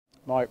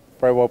Mike,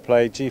 very well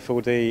played.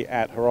 G4D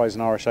at Horizon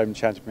Irish Open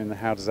Championship.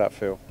 How does that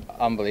feel?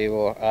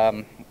 Unbelievable.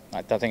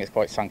 I don't think it's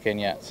quite sunk in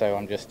yet, so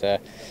I'm just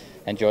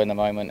enjoying the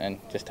moment and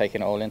just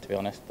taking it all in, to be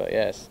honest. But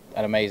yeah, it's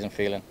an amazing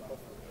feeling.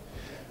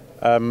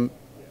 An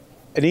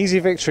easy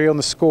victory on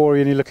the score.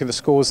 You look at the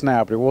scores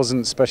now, but it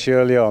wasn't, especially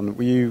early on.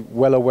 Were you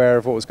well aware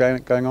of what was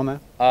going on there?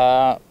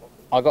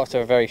 I got to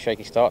a very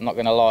shaky start, not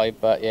going to lie,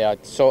 but yeah, I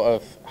sort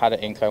of had an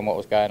inkling what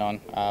was going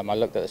on. I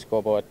looked at the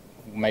scoreboard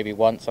maybe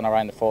once on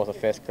around the fourth or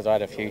fifth because I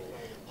had a few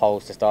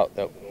holes to start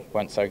that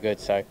weren't so good.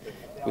 So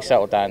we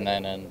settled down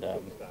then and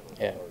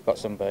yeah, got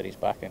some birdies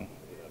back and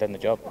done the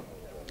job.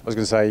 I was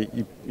going to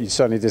say, you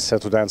certainly did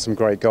settle down some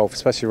great golf,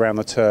 especially around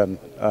the turn.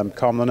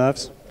 Calm the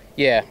nerves?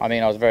 Yeah, I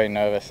mean, I was very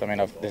nervous. I mean,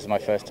 this is my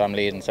first time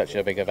leading such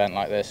a big event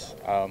like this.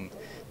 So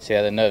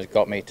yeah, the nerves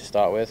got me to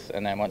start with,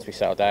 and then once we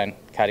settled down,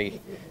 caddy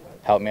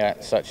helped me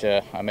out.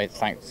 I made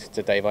thanks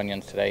to Dave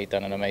Onions today. He's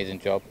done an amazing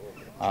job.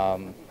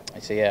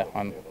 So yeah,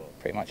 I'm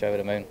pretty much over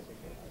the moon.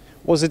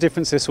 What's the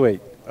difference this week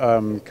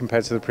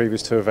compared to the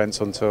previous two events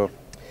on tour?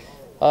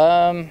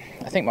 I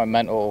think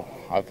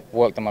I've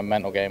worked on my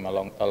mental game a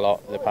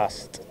lot the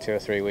past 2 or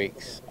 3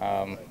 weeks.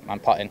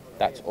 And putting,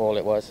 that's all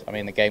it was. I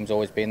mean, the game's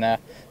always been there.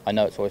 I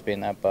know it's always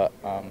been there, but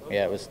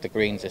yeah, it was the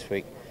greens this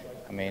week.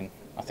 I mean,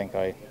 I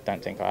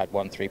don't think I had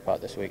 1 3-putt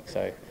this week,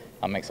 so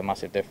that makes a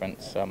massive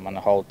difference. And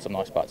I hold some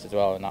nice putts as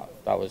well, and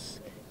that was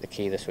the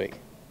key this week.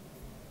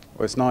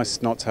 Well, it's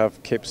nice not to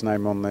have Kip's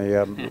name on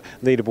the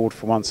leaderboard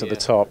for once at the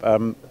top.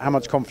 How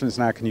much confidence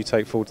now can you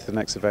take forward to the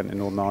next event in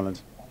Northern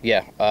Ireland?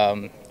 Yeah,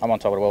 I'm on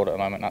top of the world at the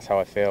moment. That's how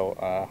I feel.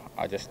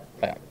 I just,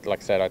 like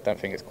I said, I don't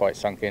think it's quite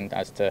sunk in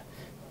as to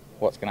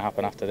what's going to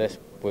happen after this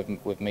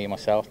with me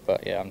myself.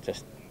 But yeah, I'm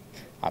just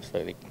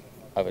absolutely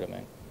over the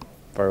moon.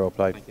 Very well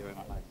played. Thank you very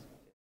much.